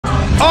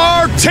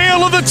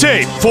Tail of the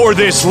tape for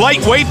this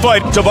lightweight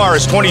fight.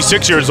 Tavares,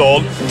 26 years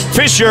old.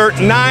 Fisher,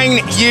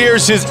 9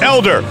 years his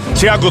elder.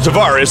 Thiago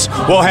Tavares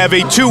will have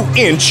a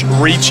 2-inch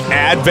reach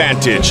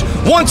advantage.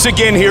 Once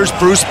again, here's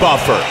Bruce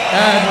Buffer.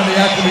 And when the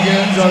action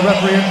begins, our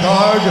referee in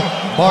charge,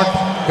 Mark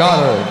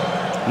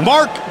Goddard.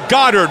 Mark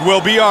Goddard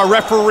will be our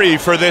referee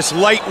for this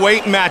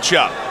lightweight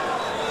matchup.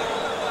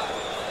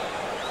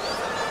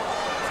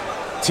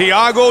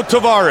 Thiago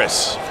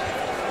Tavares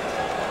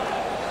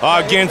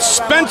against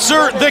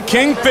Spencer the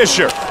King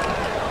Fisher.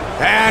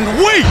 And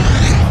we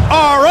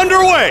are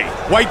underway.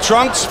 White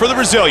trunks for the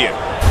Brazilian.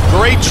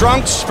 Gray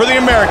trunks for the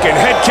American.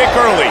 Head kick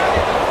early.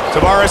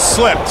 Tavares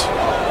slipped.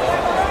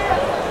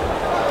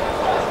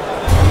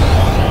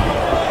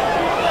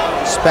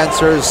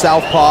 Spencer,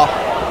 southpaw.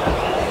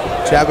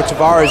 Thiago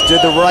Tavares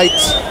did the right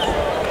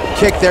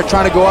kick there,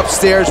 trying to go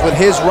upstairs with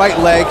his right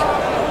leg.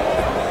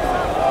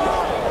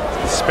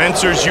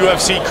 Spencer's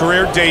UFC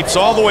career dates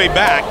all the way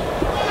back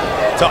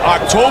to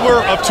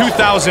October of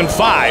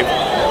 2005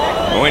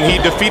 when he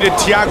defeated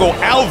Thiago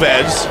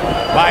Alves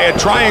by a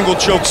triangle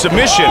choke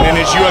submission in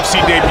his UFC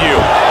debut.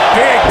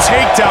 Big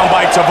takedown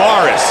by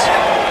Tavares.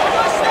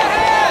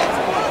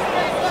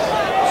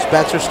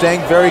 Spencer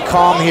staying very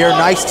calm here.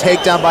 Nice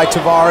takedown by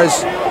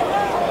Tavares.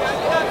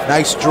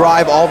 Nice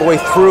drive all the way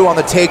through on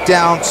the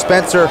takedown.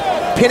 Spencer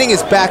pinning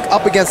his back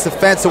up against the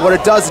fence, and what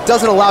it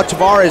doesn't allow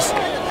Tavares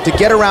to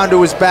get around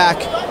to his back,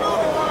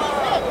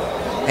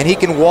 and he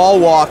can wall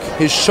walk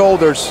his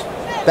shoulders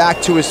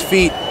back to his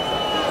feet.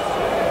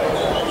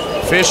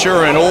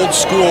 Fisher, an old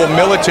school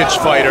Milicic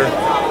fighter,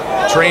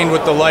 trained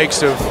with the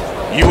likes of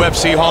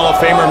UFC Hall of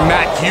Famer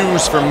Matt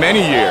Hughes for many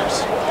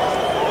years.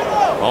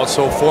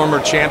 Also former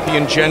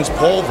champion Jens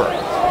Pulver.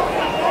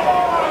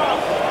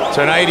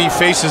 Tonight he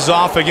faces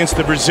off against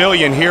the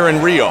Brazilian here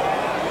in Rio.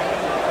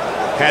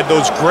 Had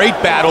those great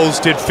battles,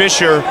 did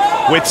Fisher,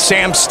 with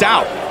Sam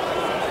Stout.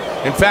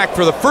 In fact,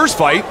 for the first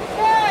fight,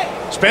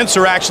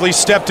 Spencer actually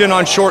stepped in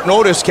on short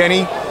notice,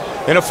 Kenny,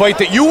 in a fight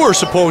that you were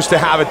supposed to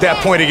have at that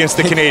point against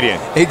the Canadian.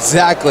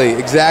 Exactly.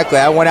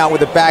 I went out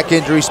with a back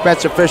injury.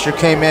 Spencer Fisher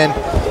came in,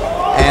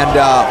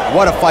 and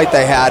what a fight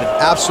they had.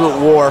 Absolute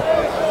war.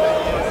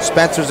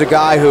 Spencer's a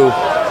guy who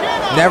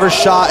never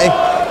shy,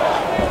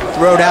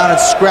 throw down and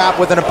scrap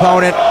with an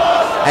opponent,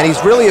 and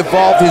he's really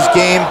evolved his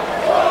game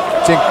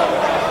to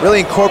really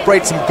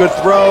incorporate some good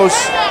throws,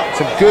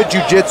 some good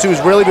jiu-jitsu.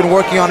 He's really been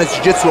working on his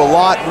jiu-jitsu a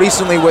lot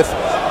recently with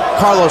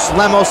Carlos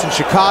Lemos in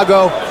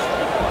Chicago.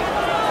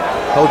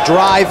 He'll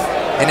drive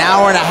an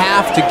hour and a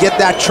half to get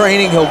that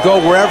training. He'll go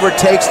wherever it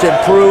takes to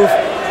improve,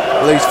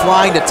 whether he's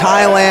flying to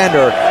Thailand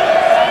or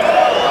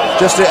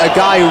just a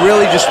guy who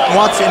really just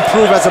wants to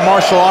improve as a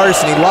martial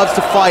artist, and he loves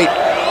to fight.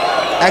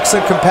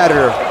 Excellent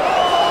competitor.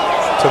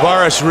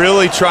 Tavares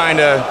really trying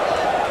to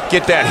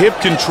get that hip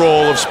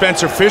control of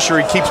Spencer Fisher.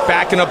 He keeps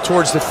backing up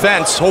towards the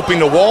fence, hoping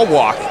to wall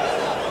walk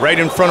right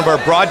in front of our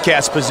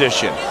broadcast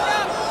position.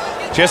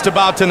 Just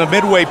about to the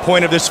midway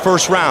point of this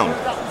first round.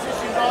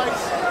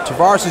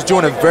 Tavares is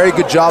doing a very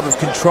good job of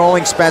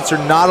controlling Spencer,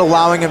 not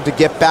allowing him to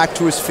get back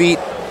to his feet.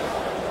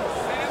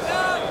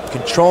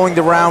 Controlling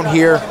the round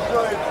here.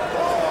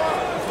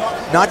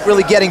 Not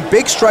really getting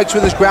big strikes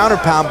with his ground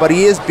and pound, but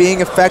he is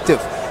being effective.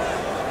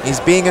 He's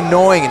being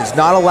annoying, and he's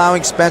not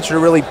allowing Spencer to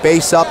really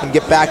base up and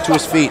get back to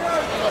his feet.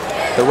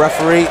 The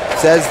referee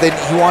says that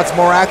he wants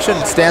more action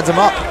and stands him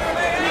up.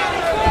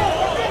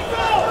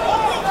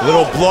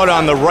 Little blood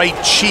on the right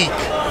cheek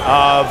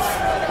of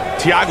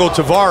Thiago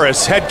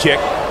Tavares, head kick.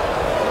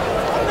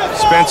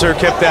 Spencer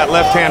kept that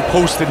left hand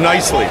posted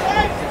nicely.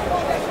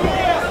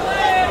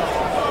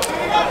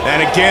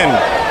 And again,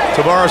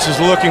 Tavares is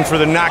looking for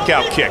the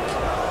knockout kick.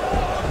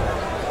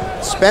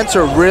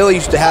 Spencer really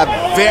used to have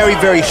very,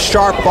 very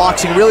sharp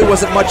boxing. Really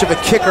wasn't much of a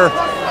kicker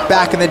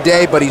back in the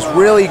day, but he's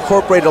really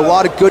incorporated a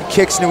lot of good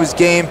kicks into his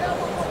game.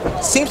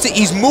 Seems that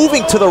he's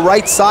moving to the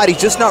right side. He's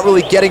just not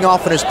really getting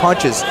off on his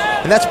punches.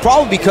 And that's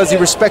probably because he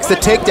respects the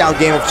takedown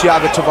game of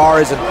Thiago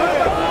Tavares. And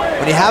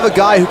when you have a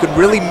guy who can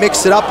really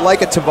mix it up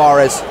like a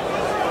Tavares,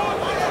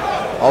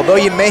 although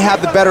you may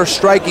have the better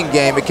striking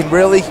game, it can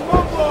really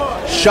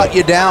shut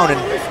you down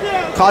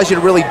and cause you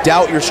to really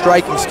doubt your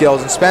striking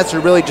skills. And Spencer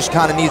really just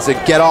kind of needs to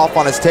get off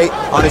on his striking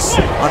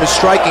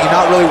and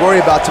not really worry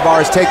about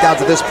Tavares' takedowns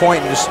at this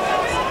point and just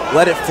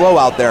let it flow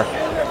out there.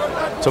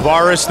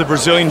 Tavares, the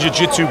Brazilian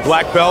Jiu-Jitsu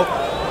black belt,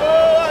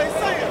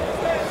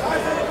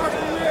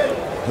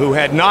 who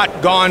had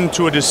not gone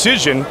to a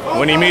decision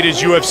when he made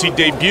his UFC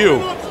debut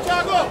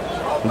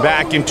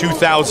back in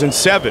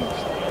 2007.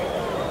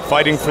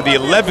 Fighting for the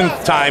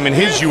 11th time in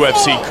his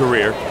UFC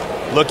career,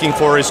 looking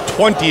for his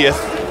 20th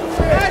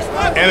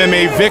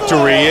MMA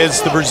victory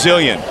is the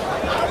Brazilian.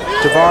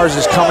 Tavares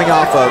is coming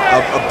off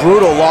a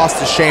brutal loss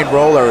to Shane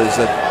Roller. It was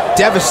a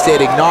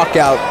devastating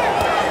knockout.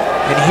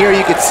 And here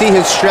you could see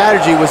his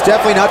strategy was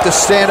definitely not to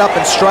stand up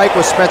and strike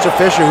with Spencer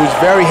Fisher, who's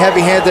very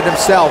heavy-handed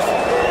himself.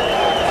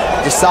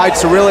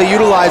 Decides to really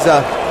utilize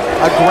a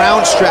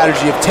ground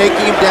strategy of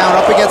taking him down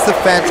up against the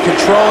fence,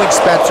 controlling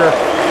Spencer,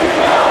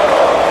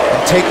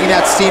 and taking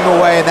that steam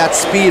away and that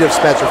speed of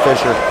Spencer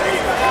Fisher.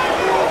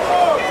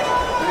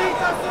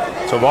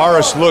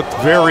 Tavares looked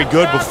very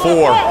good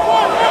before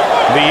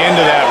the end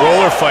of that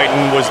roller fight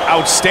and was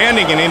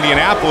outstanding in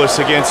Indianapolis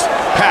against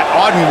Pat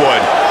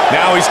Audenwood.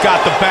 Now he's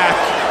got the back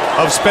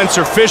of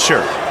Spencer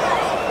Fisher,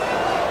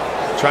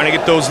 trying to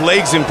get those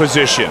legs in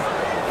position.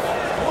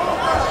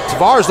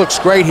 Tavares looks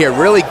great here,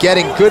 really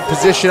getting good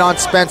position on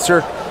Spencer,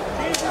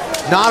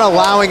 not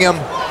allowing him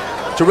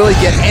to really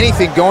get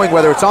anything going,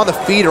 whether it's on the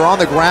feet or on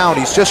the ground.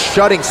 He's just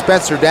shutting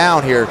Spencer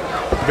down here.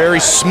 Very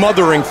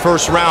smothering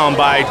first round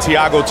by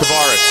Thiago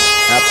Tavares.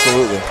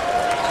 Absolutely.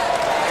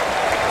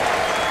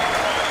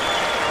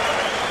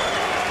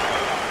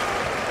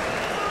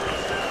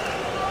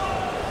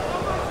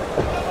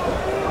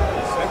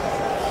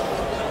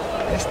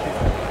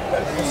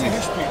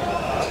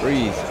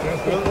 Breathe.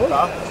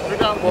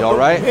 You all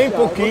right? Bem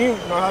pouquinho,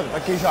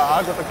 aqui já a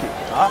água tá aqui,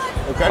 tá?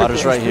 Eu quero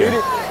Water's right here.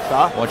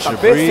 Tá? Want you Tá to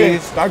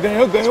perfeito, breathe. tá?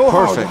 Ganhou o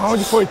round. Perfect. O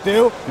round foi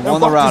teu. You won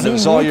the round, it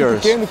was all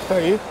yours. Pequeno que tá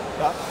aí,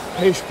 tá?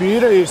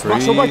 Respira isso,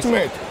 baixou o Breathe.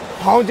 batimento.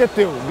 Round é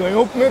teu,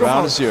 ganhou o primeiro Round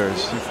round. is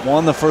yours. You've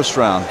won the first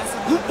round.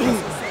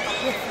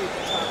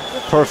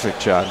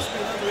 Perfect, Chad.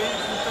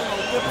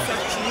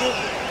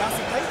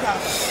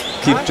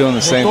 Keep doing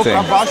the same Voltou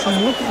thing. pra baixo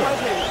muito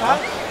bem, tá?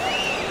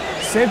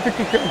 Sempre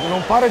que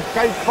não para de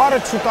cair, para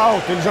de chutar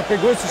alto. Ele já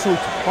pegou esse chute.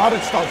 Para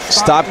de chutar.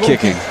 Stop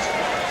kicking.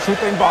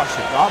 Chuta embaixo,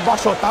 tá?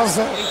 Baixou, tá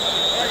zero.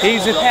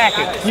 He's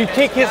attacking. You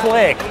kick his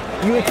leg.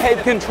 You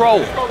take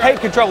control.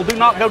 Take control. Do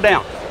not go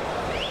down.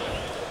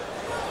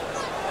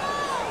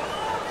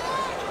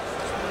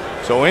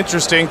 So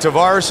interesting,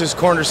 Tavares'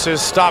 corner says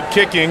stop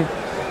kicking,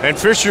 and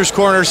Fisher's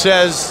corner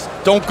says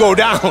don't go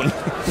down,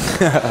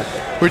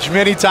 which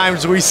many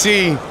times we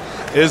see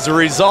is the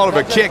result of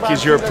a kick,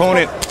 is your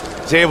opponent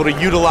is able to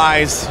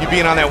utilize you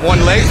being on that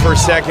one leg for a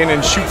second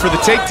and shoot for the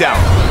takedown.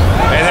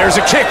 And there's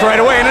a kick right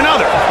away and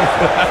another.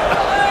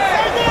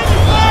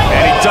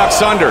 And he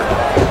ducks under.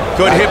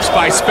 Good hips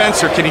by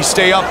Spencer. Can he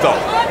stay up though?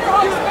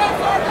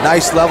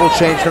 Nice level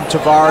change from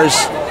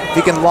Tavares. If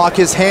he can lock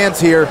his hands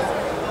here,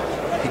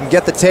 he can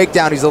get the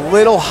takedown. He's a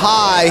little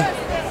high,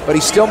 but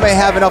he still may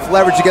have enough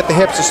leverage to get the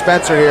hips of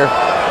Spencer here,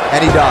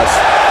 and he does.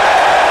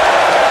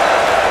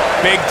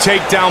 Big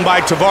takedown by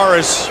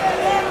Tavares,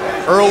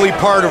 early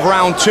part of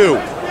round two.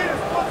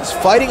 He's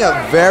fighting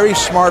a very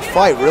smart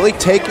fight, really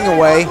taking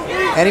away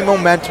any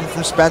momentum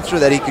from Spencer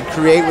that he could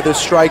create with his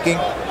striking,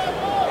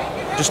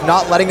 just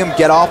not letting him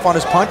get off on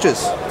his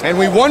punches. And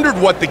we wondered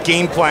what the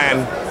game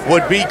plan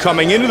would be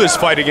coming into this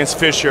fight against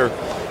Fisher,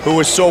 who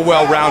was so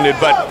well-rounded,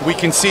 but we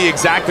can see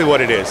exactly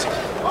what it is.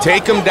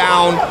 Take him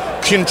down,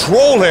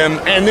 control him,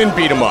 and then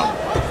beat him up.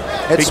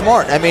 It's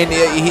smart. I mean,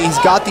 he's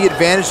got the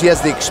advantage. He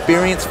has the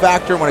experience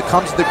factor when it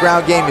comes to the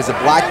ground game. He's a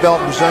black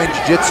belt in Brazilian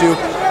Jiu-Jitsu.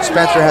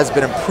 Spencer has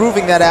been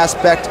improving that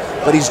aspect,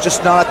 but he's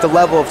just not at the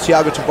level of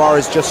Thiago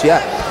Tavares just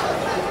yet.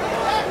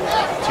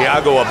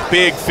 Thiago, a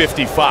big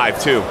 55,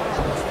 too.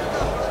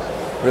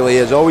 Really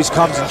is. Always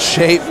comes in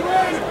shape.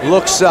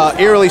 Looks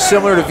eerily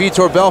similar to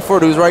Vitor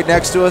Belfort, who's right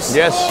next to us.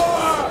 Yes.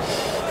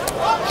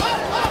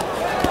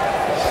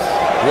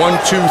 1,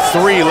 2,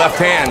 3 left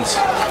hands,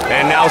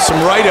 and now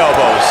some right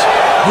elbows.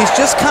 He's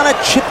just kind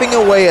of chipping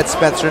away at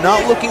Spencer,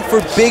 not looking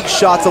for big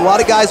shots. A lot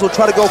of guys will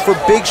try to go for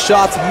big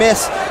shots,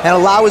 miss, and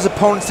allow his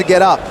opponents to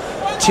get up.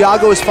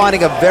 Thiago is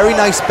finding a very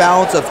nice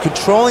balance of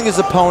controlling his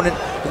opponent,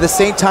 at the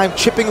same time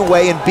chipping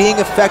away and being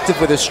effective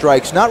with his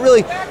strikes. Not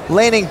really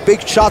landing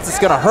big shots that's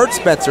going to hurt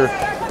Spencer,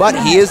 but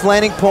he is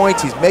landing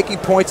points, he's making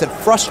points, and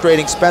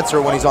frustrating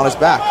Spencer when he's on his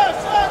back.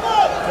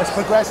 Let's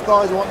progress,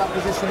 guys. You want that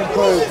position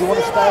improved. You want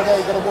to stay there,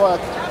 you've got to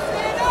work.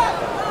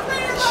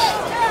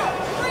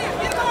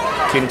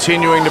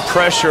 Continuing to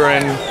pressure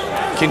and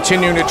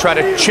continuing to try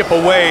to chip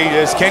away,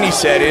 as Kenny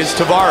said, is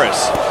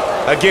Tavares.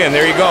 Again,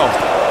 there you go.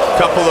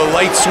 Couple of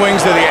light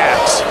swings to the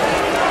axe,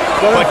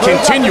 but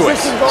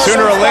continuous.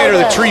 Sooner or later,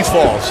 the tree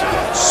falls.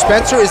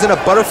 Spencer is in a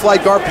butterfly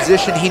guard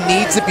position. He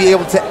needs to be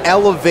able to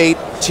elevate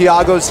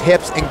Thiago's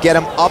hips and get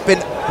him up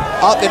and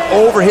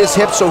over his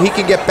hips so he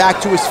can get back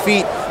to his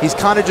feet. He's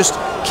kind of just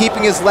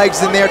keeping his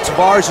legs in there.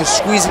 Tavares is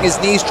squeezing his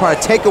knees, trying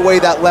to take away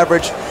that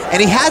leverage,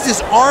 and he has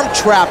his arm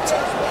trapped.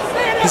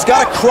 He's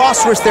got a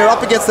cross wrist there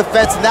up against the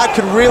fence, and that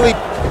could really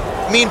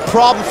mean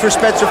problems for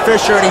Spencer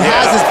Fisher, and he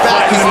has his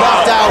back, he's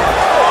locked out.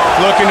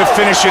 Looking to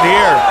finish it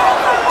here.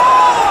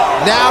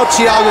 Now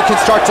Thiago can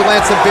start to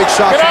land some big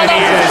shots. And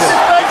he is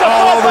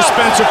all over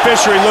Spencer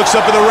Fisher. He looks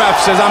up at the ref,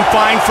 says, I'm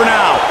fine for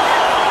now.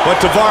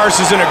 But Tavares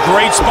is in a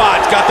great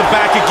spot, got the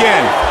back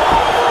again.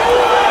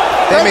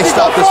 They may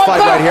stop this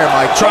fight right here,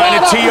 Mike. Trying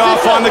to tee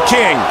off on the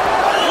king.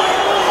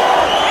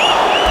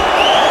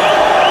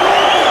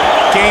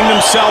 Gained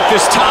himself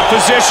this top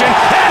position,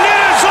 and it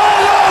is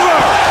all over!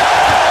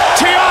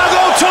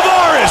 Thiago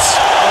Tavares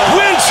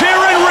wins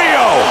here in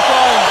Rio.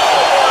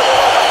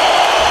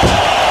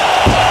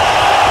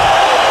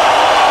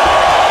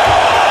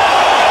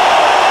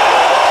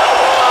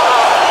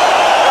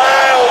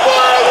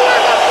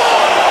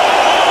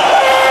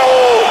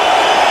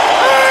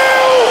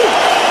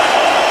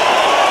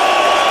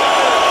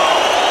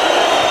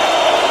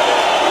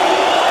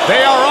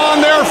 They are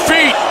on their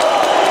feet.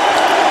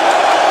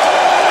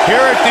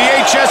 here at the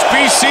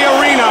HSBC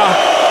Arena,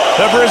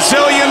 the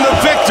Brazilian, the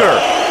victor.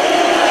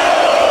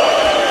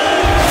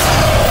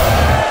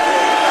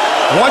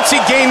 Once he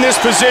gained this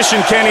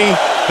position, Kenny,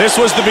 this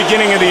was the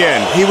beginning of the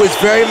end. He was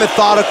very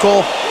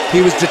methodical.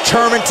 He was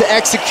determined to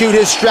execute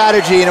his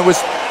strategy, and it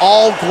was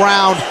all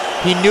ground.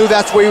 He knew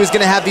that's where he was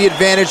going to have the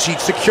advantage. He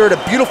secured a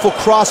beautiful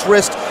cross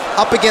wrist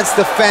up against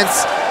the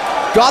fence,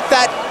 got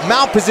that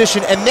mount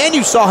position, and then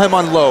you saw him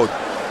unload.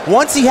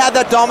 Once he had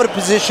that dominant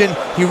position,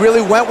 he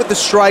really went with the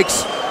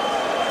strikes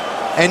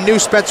and knew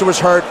Spencer was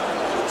hurt,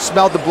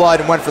 smelled the blood,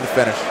 and went for the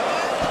finish.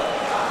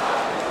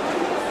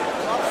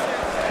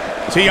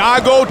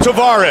 Thiago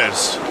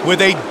Tavares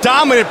with a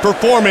dominant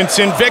performance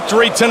in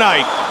victory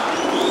tonight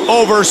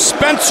over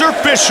Spencer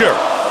Fisher.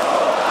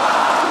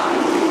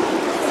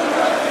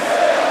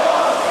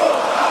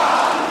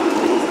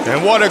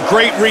 And what a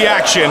great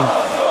reaction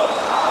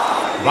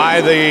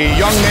by the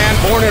young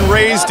man born and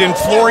raised in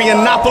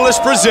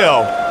Florianopolis,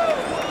 Brazil,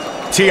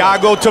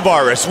 Thiago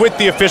Tavares. With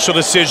the official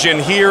decision,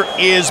 here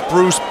is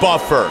Bruce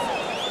Buffer.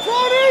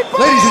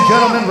 Ladies and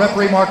gentlemen,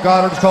 referee Mark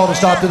Goddard has called a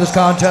stop to this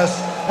contest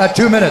at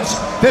 2 minutes,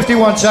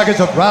 51 seconds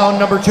of round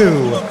number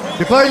 2.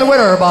 Declaring the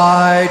winner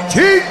by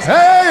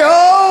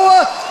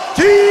TKO,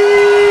 Thiago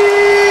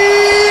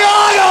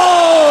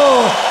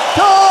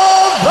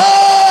Tavares!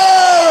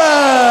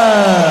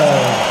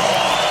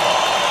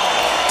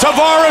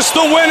 Tavares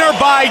the winner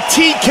by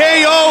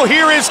TKO.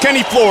 Here is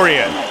Kenny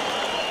Florian.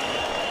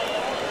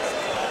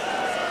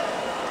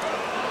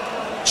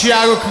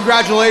 Thiago,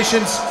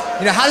 congratulations.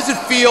 You know, how does it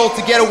feel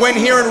to get a win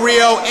here in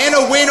Rio and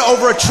a win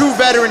over a true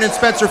veteran in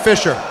Spencer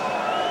Fisher?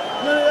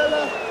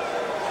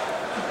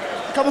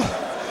 Come on.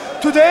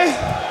 Today,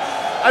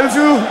 I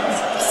feel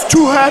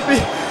too happy.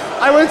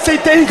 I want to say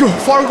thank you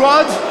for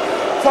God,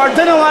 for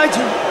Dynamite,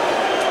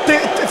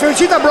 the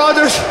Fertitta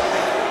brothers.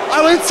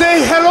 I want to say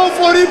hello,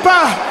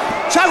 Floripa.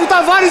 Thiago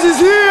Tavares is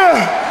here.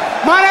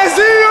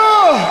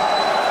 Manezinho.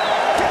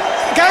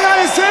 Quero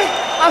agradecer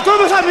a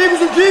todos meus amigos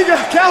do Giga,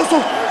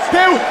 Kelson,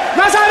 Peu,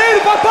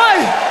 Janeiro,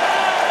 papai.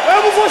 Eu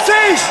amo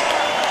vocês.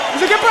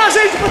 Isso aqui é pra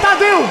gente, pro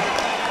Tadeu.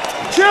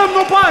 Te amo,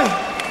 meu pai.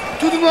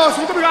 Tudo nosso.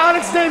 Muito obrigado,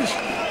 Alex Davis.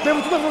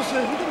 Devo tudo a você.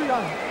 Muito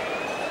obrigado.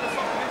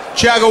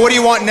 Thiago, what do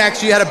you want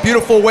next? You had a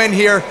beautiful win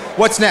here.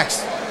 What's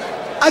next?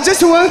 I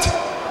just want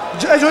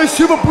Joey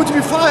Silva put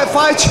me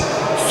fight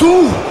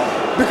soon,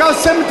 because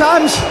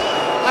sometimes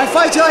I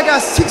fight like a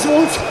 6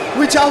 months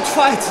without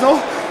fights, no?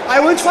 I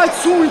want to fight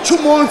soon in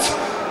 2 months.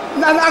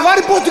 Agora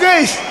em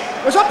português,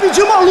 eu só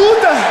pedi uma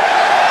luta.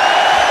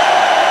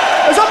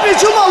 Eu só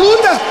pedi uma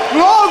luta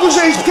logo,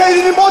 gente, porque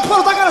ele me bota para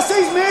lutar cada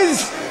 6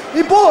 meses.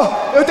 E, pô,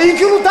 eu tenho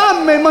que lutar,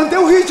 manter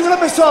o ritmo, né,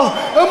 pessoal?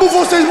 Amo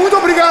vocês, muito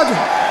obrigado.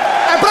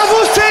 É pra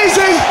vocês,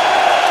 hein?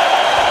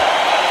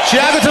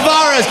 Thiago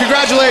Tavares,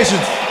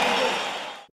 congratulations.